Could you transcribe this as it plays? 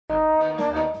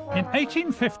In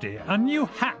 1850, a new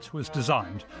hat was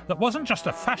designed that wasn't just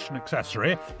a fashion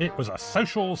accessory, it was a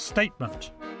social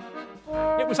statement.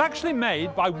 It was actually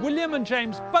made by William and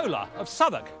James Bowler of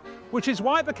Southwark, which is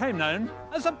why it became known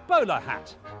as a bowler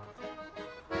hat.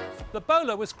 The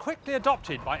bowler was quickly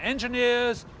adopted by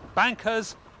engineers,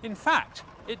 bankers. In fact,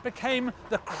 it became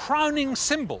the crowning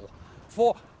symbol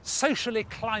for socially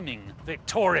climbing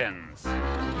Victorians.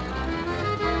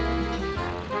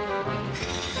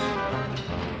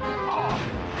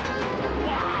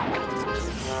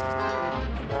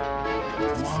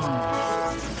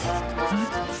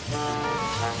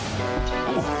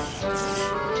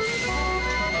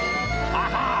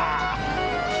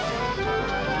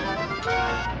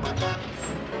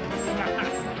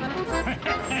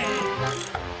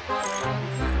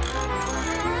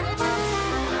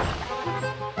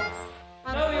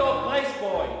 Know your place,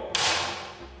 boy.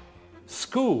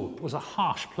 School was a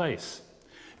harsh place,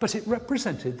 but it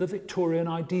represented the Victorian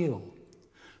ideal.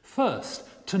 First,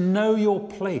 to know your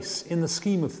place in the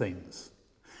scheme of things,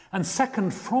 and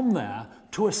second, from there,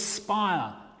 to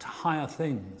aspire to higher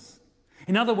things.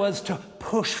 In other words, to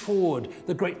push forward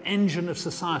the great engine of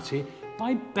society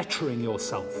by bettering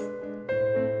yourself.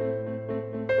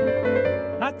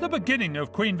 At the beginning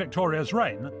of Queen Victoria's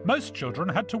reign, most children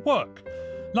had to work.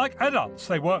 Like adults,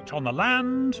 they worked on the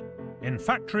land, in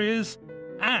factories,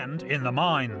 and in the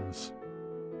mines.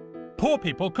 Poor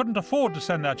people couldn't afford to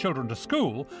send their children to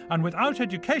school, and without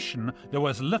education, there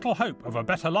was little hope of a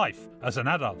better life as an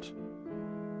adult.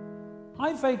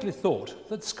 I vaguely thought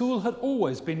that school had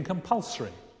always been compulsory,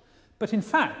 but in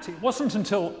fact, it wasn't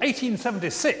until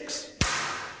 1876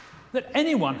 that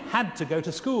anyone had to go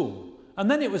to school,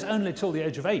 and then it was only till the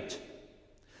age of 8.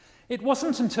 It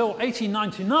wasn't until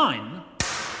 1899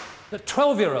 that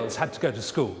 12-year-olds had to go to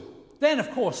school. Then,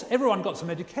 of course, everyone got some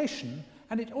education,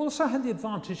 and it also had the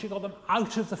advantage it got them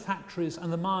out of the factories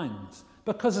and the mines,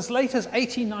 because as late as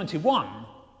 1891,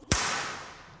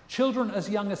 children as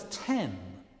young as 10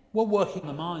 were working in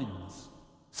the mines.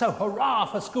 So hurrah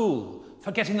for school,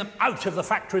 for getting them out of the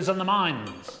factories and the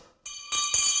mines.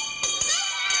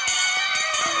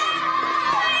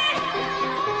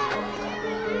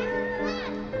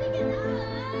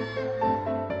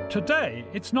 Today,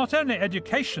 it's not only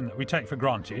education that we take for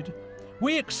granted.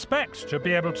 We expect to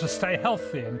be able to stay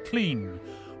healthy and clean.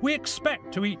 We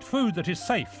expect to eat food that is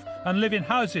safe and live in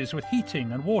houses with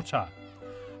heating and water.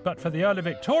 But for the early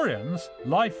Victorians,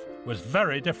 life was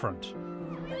very different.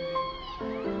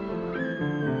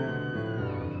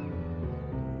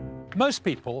 Most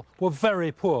people were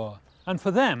very poor, and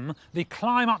for them, the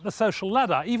climb up the social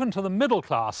ladder, even to the middle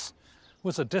class,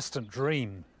 was a distant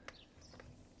dream.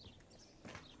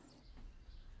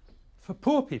 For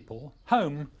poor people,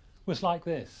 home was like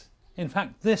this. In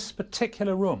fact, this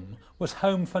particular room was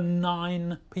home for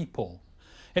 9 people.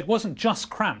 It wasn't just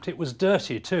cramped, it was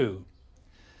dirty too.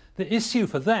 The issue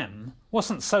for them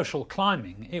wasn't social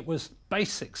climbing, it was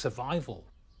basic survival.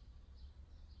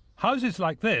 Houses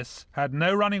like this had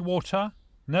no running water,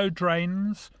 no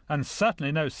drains, and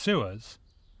certainly no sewers.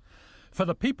 For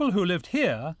the people who lived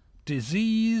here,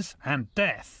 disease and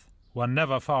death were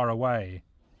never far away.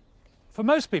 For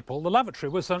most people, the lavatory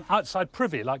was an outside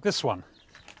privy like this one.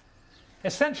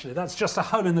 Essentially, that's just a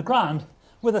hole in the ground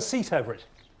with a seat over it.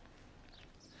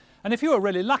 And if you were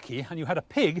really lucky and you had a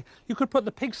pig, you could put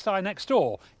the pigsty next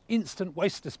door, instant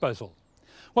waste disposal.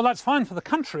 Well, that's fine for the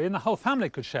country and the whole family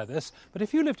could share this, but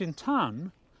if you lived in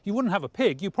town, you wouldn't have a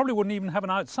pig, you probably wouldn't even have an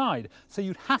outside, so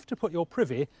you'd have to put your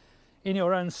privy in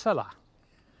your own cellar.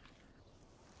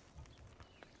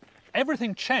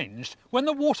 Everything changed when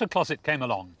the water closet came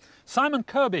along. Simon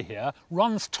Kirby here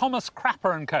runs Thomas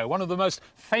Crapper & Co., one of the most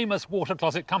famous water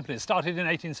closet companies, started in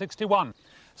 1861.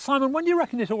 Simon, when do you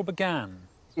reckon it all began?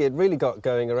 It really got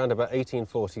going around about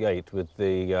 1848 with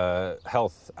the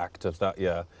Health Act of that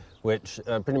year, which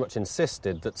pretty much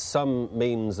insisted that some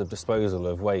means of disposal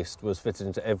of waste was fitted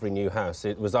into every new house.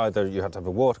 It was either you had to have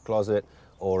a water closet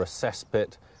or a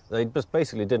cesspit. They just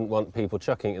basically didn't want people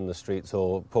chucking it in the streets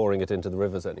or pouring it into the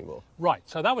rivers anymore. Right,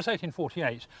 so that was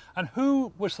 1848. And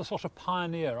who was the sort of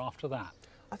pioneer after that?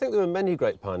 I think there were many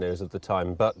great pioneers at the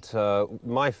time, but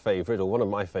my favourite, or one of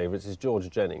my favourites, is George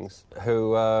Jennings,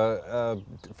 who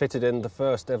fitted in the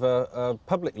first ever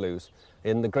public loos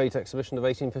in the Great Exhibition of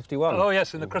 1851. Oh,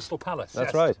 yes, in the Crystal Palace. That's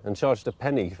yes. right, and charged a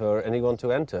penny for anyone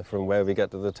to enter, from where we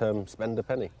get to the term spend a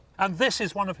penny. And this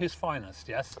is one of his finest,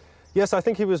 yes? Yes, I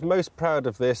think he was most proud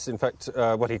of this. In fact,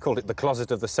 what he called it, the closet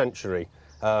of the century,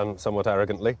 somewhat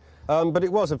arrogantly. But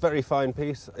it was a very fine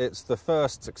piece. It's the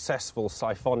first successful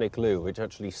siphonic loo, which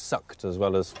actually sucked as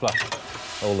well as flushed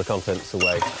all the contents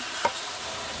away.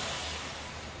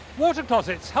 Water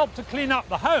closets helped to clean up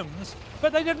the homes,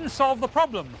 but they didn't solve the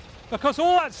problem, because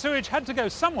all that sewage had to go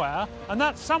somewhere, and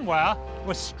that somewhere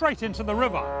was straight into the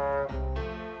river.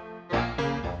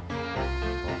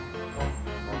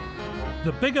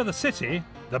 The bigger the city,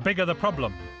 the bigger the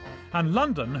problem. And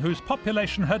London, whose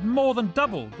population had more than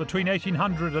doubled between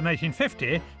 1800 and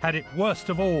 1850, had it worst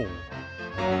of all.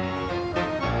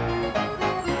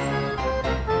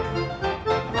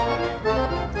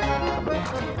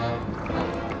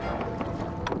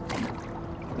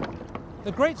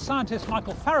 The great scientist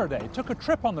Michael Faraday took a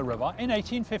trip on the river in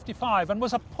 1855 and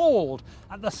was appalled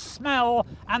at the smell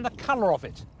and the colour of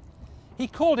it. He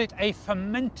called it a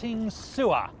fermenting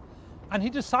sewer, and he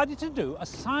decided to do a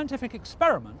scientific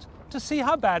experiment to see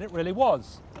how bad it really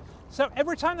was. So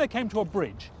every time they came to a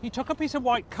bridge, he took a piece of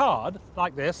white card,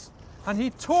 like this, and he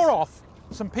tore off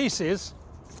some pieces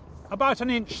about an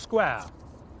inch square.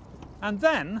 And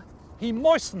then he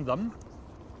moistened them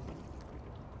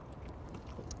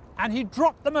and he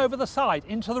dropped them over the side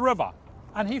into the river.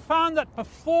 And he found that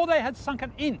before they had sunk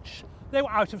an inch, they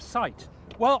were out of sight.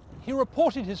 Well, he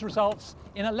reported his results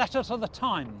in a letter to the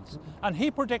Times, and he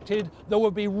predicted there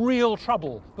would be real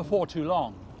trouble before too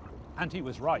long. And he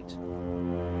was right.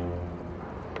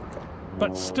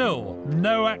 But still,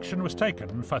 no action was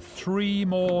taken for 3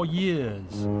 more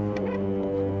years.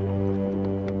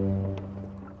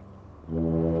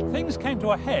 Things came to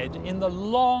a head in the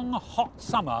long, hot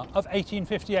summer of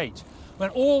 1858, when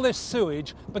all this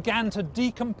sewage began to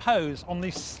decompose on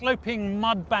these sloping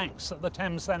mud banks that the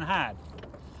Thames then had.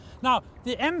 Now,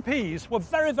 the MPs were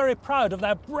very, very proud of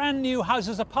their brand new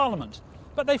Houses of Parliament,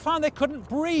 but they found they couldn't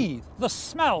breathe. The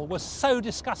smell was so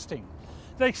disgusting.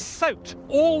 They soaked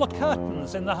all the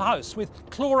curtains in the house with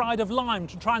chloride of lime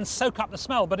to try and soak up the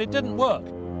smell, but it didn't work.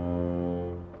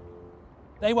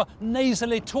 They were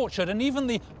nasally tortured, and even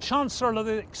the Chancellor of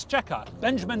the Exchequer,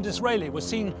 Benjamin Disraeli, was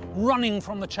seen running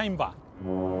from the chamber.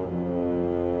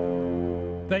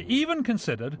 They even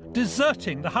considered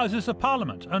deserting the Houses of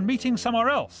Parliament and meeting somewhere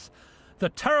else. The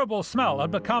terrible smell had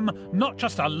become not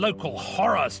just a local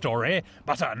horror story,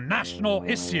 but a national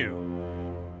issue.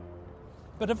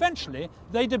 But eventually,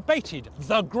 they debated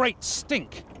the Great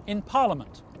Stink in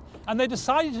Parliament, and they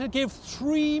decided to give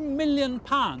 £3 million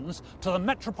to the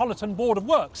Metropolitan Board of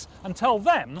Works and tell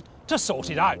them to sort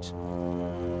it out.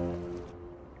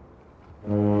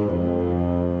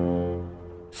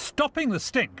 Stopping the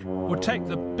stink would take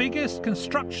the biggest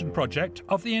construction project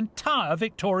of the entire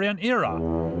Victorian era.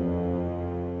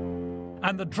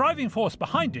 And the driving force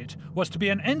behind it was to be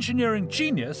an engineering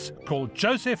genius called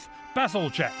Joseph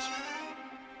Bazalgette.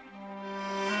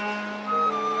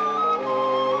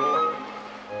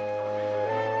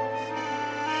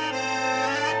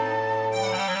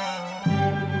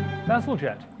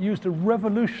 Bazalgette used a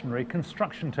revolutionary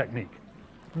construction technique.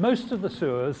 Most of the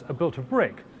sewers are built of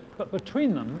brick, but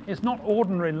between them is not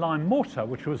ordinary lime mortar,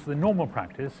 which was the normal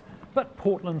practice, but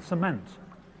Portland cement.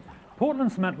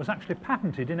 Portland cement was actually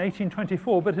patented in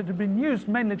 1824, but it had been used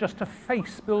mainly just to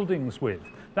face buildings with.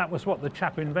 That was what the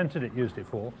chap who invented it used it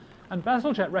for. And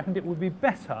Bazalgette reckoned it would be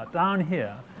better down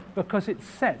here because it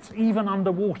sets even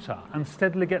underwater and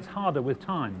steadily gets harder with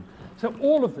time. So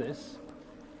all of this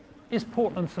is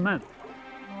Portland cement.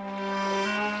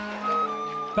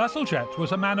 Bazalgette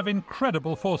was a man of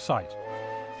incredible foresight.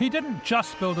 He didn't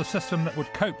just build a system that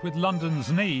would cope with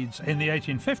London's needs in the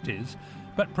 1850s,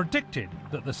 but predicted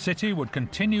that the city would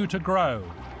continue to grow.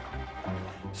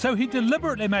 So he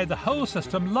deliberately made the whole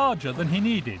system larger than he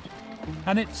needed,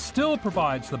 and it still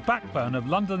provides the backbone of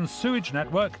London's sewage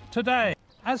network today.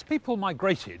 As people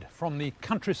migrated from the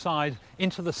countryside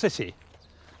into the city,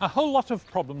 a whole lot of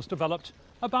problems developed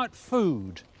about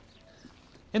food.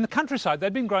 In the countryside,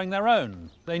 they'd been growing their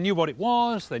own. They knew what it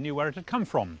was, they knew where it had come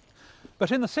from.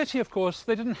 But in the city, of course,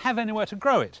 they didn't have anywhere to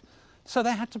grow it, so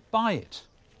they had to buy it.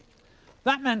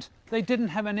 That meant they didn't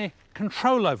have any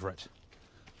control over it.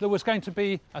 There was going to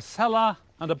be a seller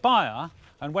and a buyer,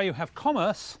 and where you have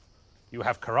commerce, you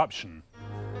have corruption.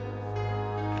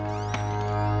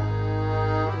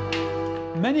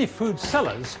 Many food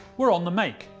sellers were on the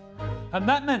make, and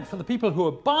that meant for the people who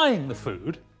were buying the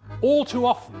food, all too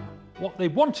often, what they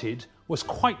wanted was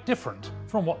quite different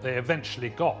from what they eventually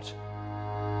got.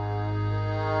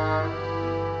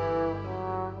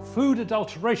 Food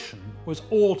adulteration was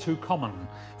all too common.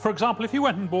 For example, if you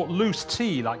went and bought loose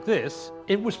tea like this,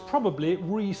 it was probably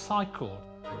recycled.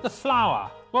 The flour,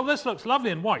 well, this looks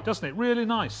lovely and white, doesn't it? Really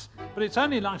nice. But it's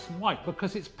only nice and white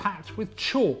because it's packed with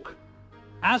chalk.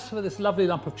 As for this lovely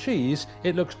lump of cheese,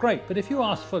 it looks great, but if you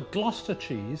asked for Gloucester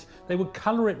cheese, they would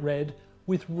colour it red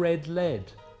with red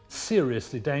lead.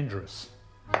 Seriously dangerous.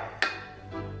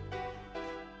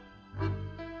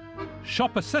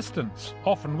 Shop assistants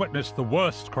often witnessed the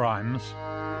worst crimes.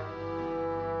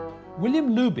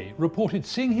 William Luby reported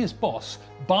seeing his boss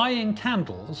buying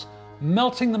candles,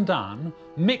 melting them down,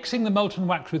 mixing the molten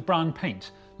wax with brown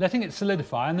paint, letting it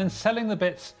solidify, and then selling the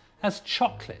bits as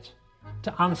chocolate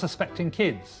to unsuspecting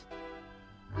kids.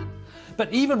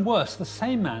 But even worse, the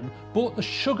same man bought the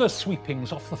sugar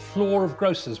sweepings off the floor of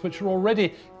grocers, which were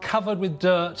already covered with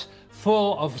dirt,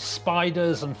 full of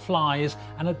spiders and flies,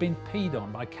 and had been peed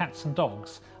on by cats and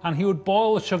dogs, and he would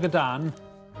boil the sugar down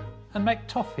and make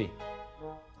toffee.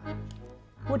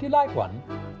 Would you like one?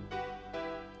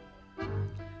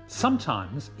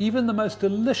 Sometimes even the most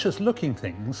delicious looking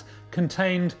things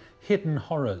contained hidden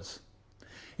horrors.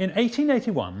 In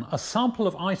 1881, a sample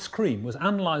of ice cream was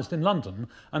analysed in London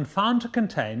and found to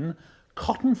contain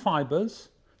cotton fibres,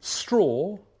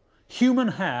 straw, human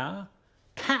hair,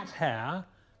 cat hair,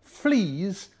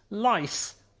 fleas,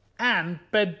 lice and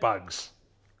bedbugs.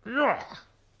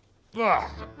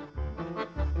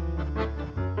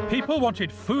 People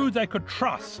wanted food they could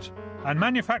trust, and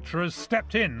manufacturers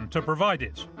stepped in to provide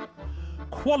it.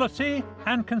 Quality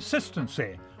and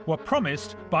consistency were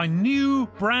promised by new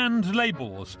brand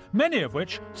labels, many of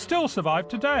which still survive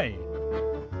today.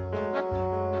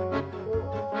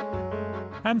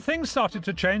 And things started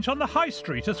to change on the high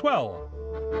street as well.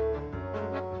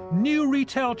 New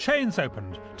retail chains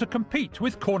opened to compete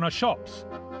with corner shops.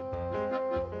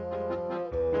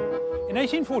 In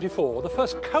 1844, the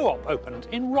first co-op opened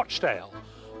in Rochdale,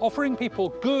 offering people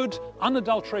good,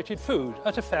 unadulterated food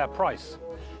at a fair price.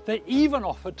 They even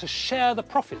offered to share the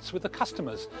profits with the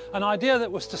customers, an idea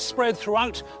that was to spread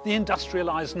throughout the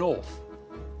industrialised north.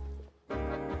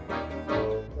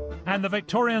 And the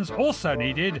Victorians also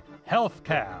needed health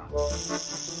care.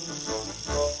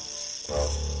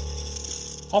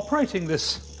 Operating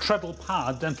this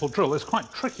treadle-powered dental drill is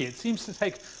quite tricky. It seems to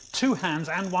take 2 hands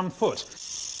and 1 foot.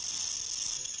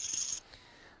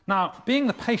 Now, being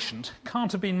the patient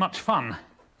can't have been much fun.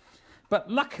 But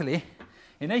luckily,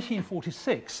 in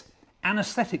 1846,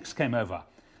 anaesthetics came over.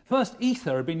 First,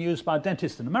 ether had been used by a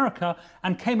dentist in America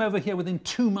and came over here within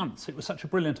 2 months. It was such a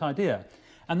brilliant idea.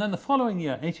 And then the following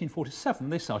year, 1847,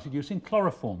 they started using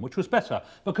chloroform, which was better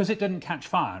because it didn't catch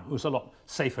fire. It was a lot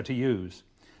safer to use.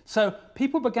 So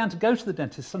people began to go to the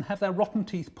dentist and have their rotten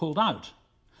teeth pulled out.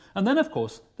 And then, of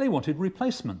course, they wanted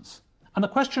replacements. And the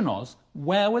question was,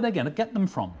 where were they going to get them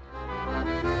from?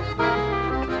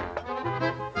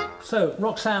 So,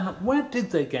 Roxanne, where did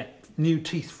they get new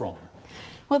teeth from?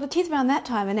 Well, the teeth around that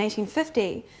time, in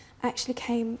 1850, actually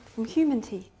came from human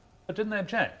teeth. But didn't they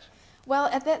object? Well,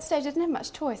 at that stage, they didn't have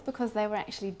much choice because they were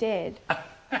actually dead.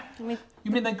 You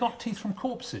mean they got teeth from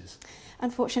corpses?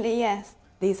 Unfortunately, yes.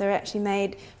 These are actually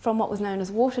made from what was known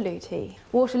as Waterloo teeth.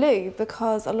 Waterloo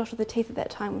because a lot of the teeth at that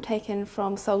time were taken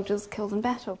from soldiers killed in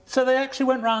battle. So they actually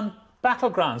went round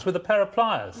battlegrounds with a pair of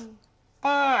pliers?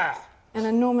 Ah! An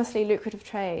enormously lucrative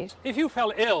trade. If you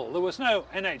fell ill, there was no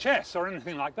NHS or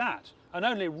anything like that, and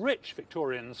only rich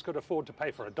Victorians could afford to pay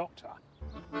for a doctor.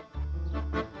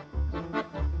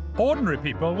 Ordinary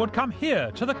people would come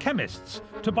here to the chemists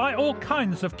to buy all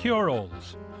kinds of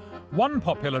cure-alls. One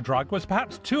popular drug was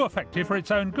perhaps too effective for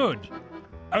its own good: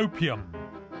 opium.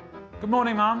 Good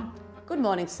morning, Mum. Good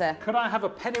morning, sir. Could I have a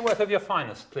pennyworth of your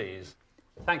finest, please?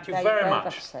 Thank you There very you go,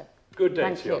 much. sir. Good day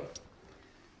Thank to you. you.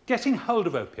 Getting hold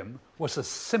of opium was as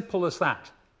simple as that.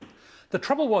 The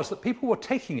trouble was that people were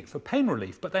taking it for pain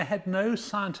relief, but they had no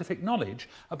scientific knowledge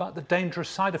about the dangerous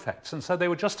side effects, and so they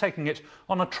were just taking it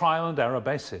on a trial and error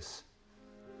basis.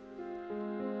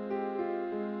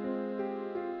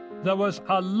 There was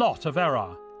a lot of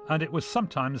error, and it was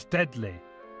sometimes deadly.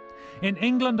 In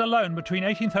England alone, between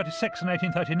 1836 and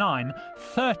 1839,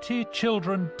 30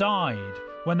 children died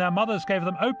when their mothers gave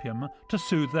them opium to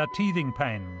soothe their teething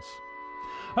pains.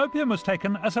 Opium was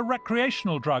taken as a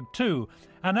recreational drug too.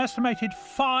 An estimated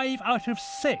 5 out of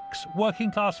 6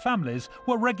 working-class families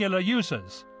were regular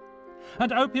users.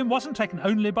 And opium wasn't taken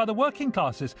only by the working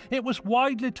classes. It was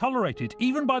widely tolerated,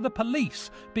 even by the police,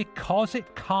 because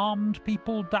it calmed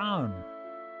people down.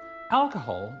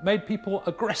 Alcohol made people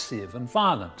aggressive and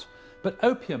violent, but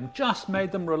opium just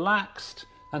made them relaxed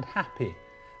and happy.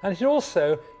 And it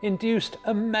also induced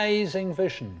amazing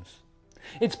visions.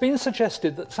 It's been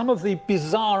suggested that some of the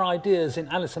bizarre ideas in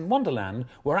Alice in Wonderland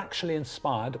were actually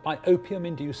inspired by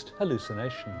opium-induced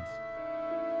hallucinations.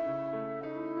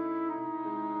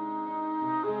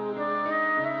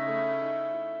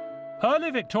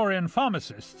 Early Victorian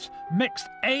pharmacists mixed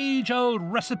age-old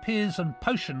recipes and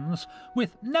potions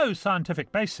with no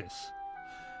scientific basis.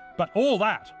 But all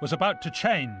that was about to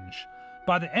change.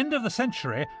 By the end of the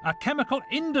century, a chemical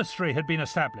industry had been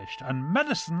established and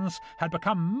medicines had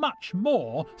become much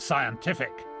more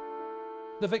scientific.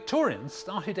 The Victorians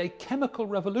started a chemical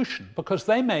revolution because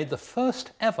they made the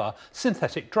first ever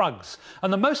synthetic drugs.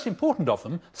 And the most important of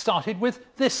them started with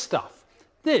this stuff.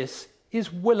 This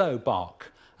is willow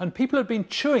bark, and people had been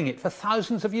chewing it for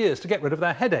thousands of years to get rid of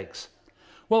their headaches.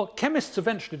 Well, chemists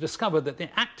eventually discovered that the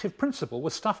active principle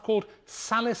was stuff called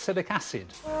salicylic acid.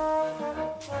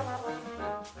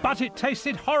 But it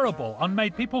tasted horrible and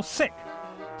made people sick.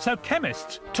 So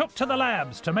chemists took to the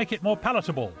labs to make it more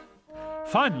palatable.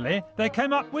 Finally, they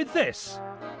came up with this: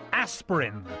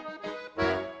 aspirin.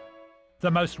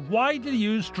 The most widely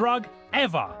used drug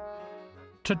ever.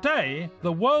 Today,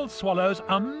 the world swallows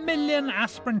 1 million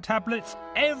aspirin tablets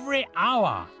every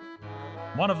hour.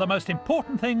 One of the most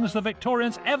important things the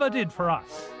Victorians ever did for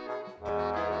us.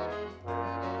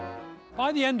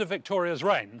 By the end of Victoria's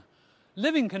reign,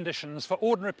 living conditions for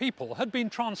ordinary people had been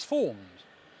transformed.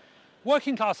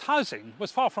 Working-class housing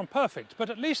was far from perfect,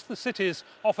 but at least the cities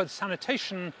offered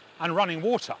sanitation and running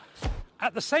water.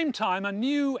 At the same time, a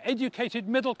new educated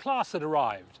middle class had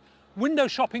arrived,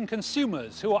 window-shopping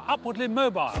consumers who were upwardly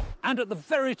mobile, and at the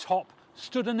very top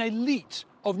stood an elite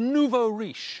of nouveau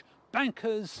riche,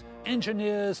 bankers,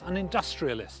 engineers and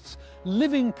industrialists,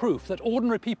 living proof that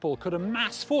ordinary people could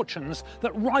amass fortunes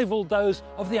that rivaled those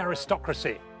of the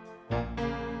aristocracy.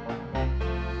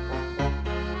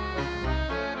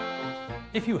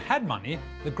 If you had money,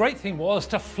 the great thing was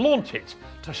to flaunt it,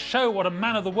 to show what a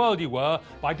man of the world you were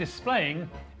by displaying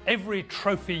every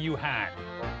trophy you had.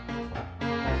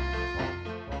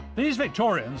 These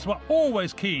Victorians were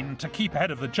always keen to keep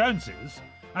ahead of the Joneses,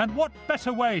 and what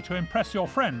better way to impress your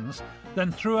friends than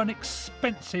through an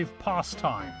expensive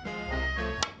pastime?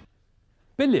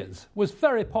 Billiards was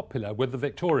very popular with the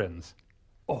Victorians.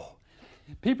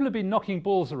 People had been knocking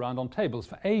balls around on tables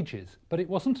for ages, but it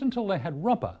wasn't until they had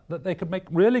rubber that they could make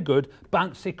really good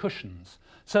bouncy cushions.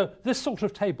 So this sort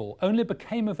of table only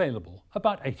became available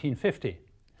about 1850.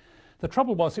 The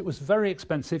trouble was it was very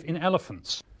expensive in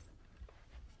elephants.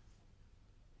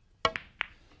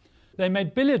 They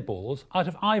made billiard balls out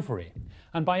of ivory,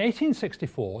 and by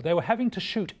 1864 they were having to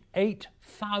shoot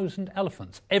 8,000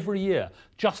 elephants every year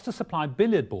just to supply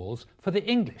billiard balls for the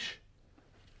English.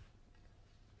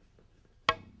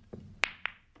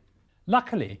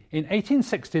 Luckily, in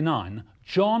 1869,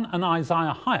 John and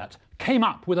Isaiah Hyatt came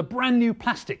up with a brand new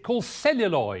plastic called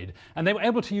celluloid, and they were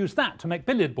able to use that to make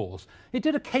billiard balls. It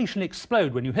did occasionally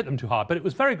explode when you hit them too hard, but it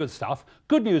was very good stuff,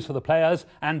 good news for the players,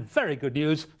 and very good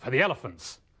news for the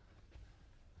elephants.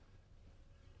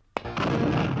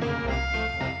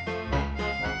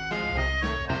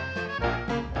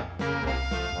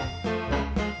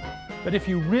 But if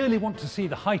you really want to see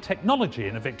the high technology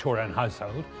in a Victorian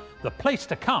household, the place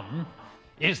to come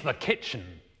is the kitchen.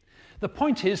 The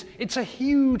point is, it's a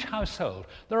huge household.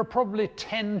 There are probably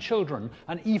 10 children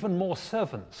and even more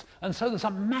servants. And so there's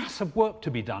a mass of work to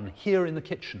be done here in the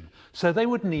kitchen. So they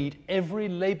would need every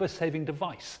labour-saving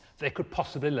device they could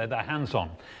possibly lay their hands on.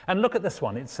 And look at this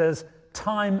one. It says,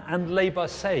 time and labour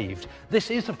saved. This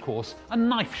is, of course, a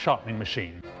knife sharpening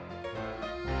machine.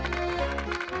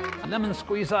 A lemon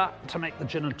squeezer to make the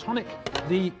gin and tonic.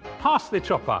 The parsley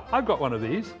chopper. I've got one of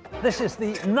these. This is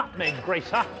the nutmeg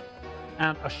grater.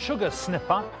 And a sugar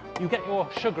snipper. You get your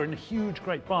sugar in huge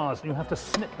great bars and you have to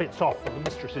snip bits off for the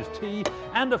mistress's tea.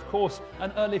 And of course,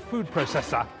 an early food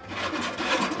processor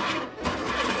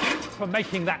for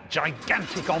making that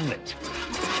gigantic omelette.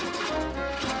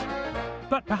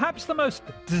 But perhaps the most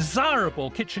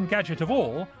desirable kitchen gadget of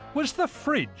all was the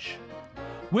fridge.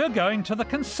 We're going to the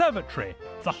conservatory,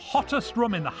 the hottest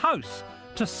room in the house,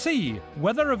 to see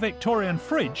whether a Victorian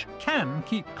fridge can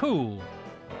keep cool.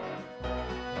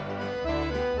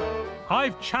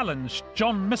 I've challenged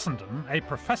John Missenden, a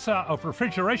professor of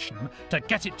refrigeration, to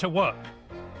get it to work.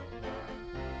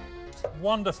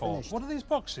 Wonderful. Finished. What are these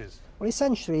boxes? Well,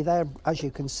 essentially, they're, as you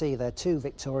can see, they're two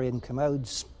Victorian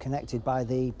commodes connected by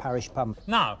the parish pump.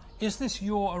 Now, is this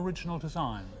your original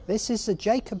design? This is a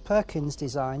Jacob Perkins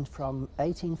design from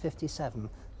 1857,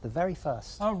 the very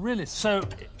first. Oh, really? So,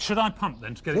 should I pump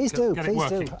then to get Please it, do, get please it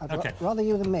working? do. I'd Okay. rather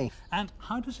you than me. And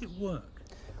how does it work?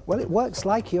 Well, it works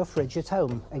like your fridge at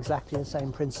home, exactly the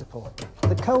same principle.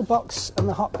 The cold box and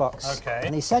the hot box. Okay.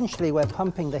 And essentially, we're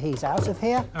pumping the heat out of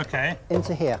here Okay.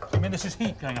 into here. I mean, this is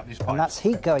heat going up these pipes. And that's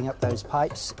heat going up those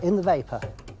pipes in the vapour.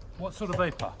 What sort of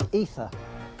vapour? Ether.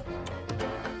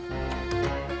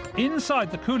 Inside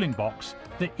the cooling box,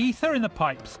 the ether in the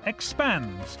pipes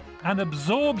expands and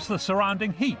absorbs the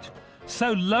surrounding heat,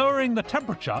 so lowering the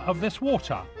temperature of this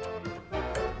water.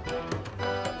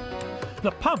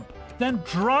 The pump then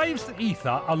drives the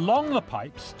ether along the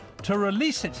pipes to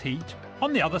release its heat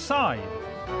on the other side.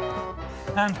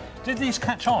 And did these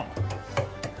catch on?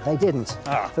 They didn't.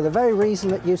 For the very reason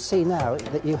that you see now,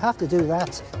 that you have to do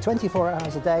that 24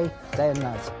 hours a day and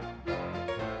night.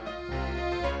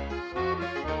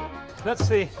 Let's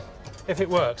see if it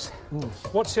works.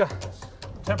 What's your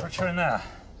temperature in there?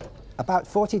 About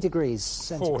 40 degrees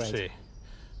centigrade. 40.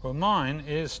 Well, mine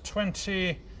is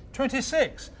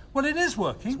 26. Well, it is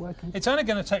working. It's working. It's only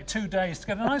going to take 2 days to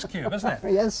get an ice cube, isn't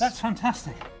it? Yes. That's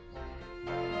fantastic.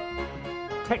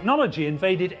 Technology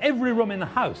invaded every room in the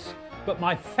house, but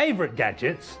my favourite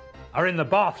gadgets are in the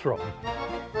bathroom.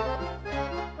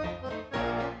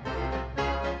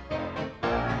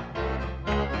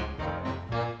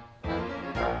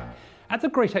 At the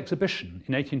Great Exhibition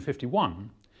in 1851,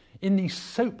 in the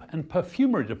soap and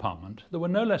perfumery department, there were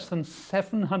no less than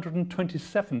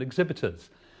 727 exhibitors.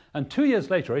 And 2 years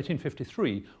later,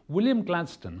 1853, William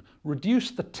Gladstone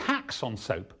reduced the tax on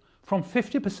soap from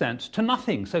 50% to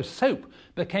nothing, so soap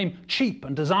became cheap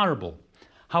and desirable.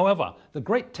 However, the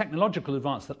great technological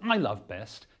advance that I love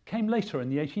best came later in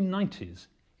the 1890s,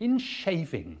 in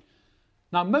shaving.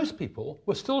 Now, most people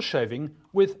were still shaving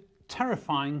with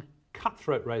terrifying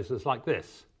cutthroat razors like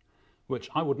this, which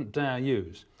I wouldn't dare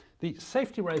use. The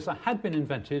safety razor had been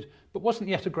invented, but wasn't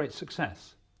yet a great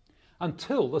success,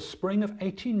 until the spring of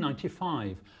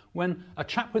 1895, when a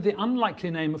chap with the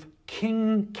unlikely name of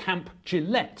King Camp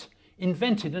Gillette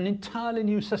invented an entirely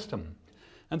new system.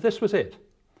 And this was it,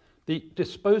 the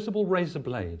disposable razor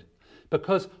blade.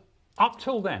 Because up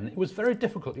till then, it was very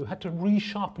difficult. You had to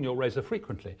resharpen your razor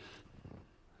frequently.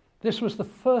 This was the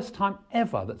first time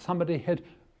ever that somebody had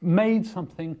made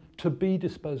something to be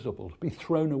disposable, to be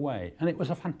thrown away. And it was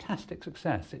a fantastic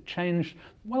success. It changed,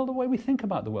 well, the way we think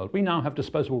about the world. We now have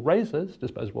disposable razors,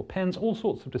 disposable pens, all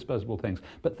sorts of disposable things.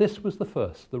 But this was the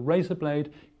first, the razor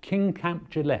blade King Camp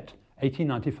Gillette,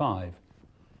 1895.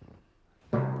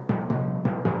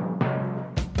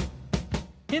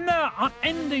 In their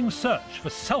unending search for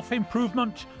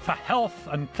self-improvement, for health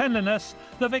and cleanliness,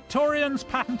 the Victorians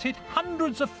patented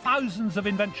hundreds of thousands of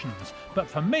inventions. But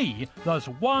for me, there's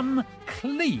one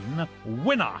clean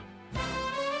winner.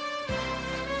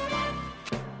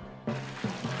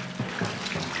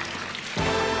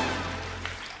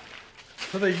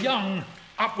 For the young,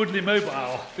 upwardly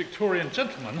mobile Victorian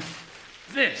gentleman,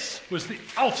 this was the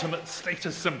ultimate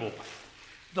status symbol,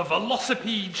 the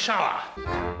velocipede shower.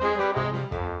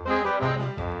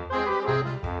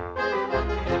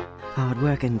 Hard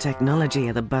work and technology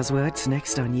are the buzzwords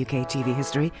next on UK TV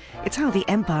History. It's how the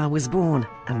empire was born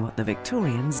and what the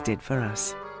Victorians did for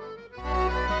us.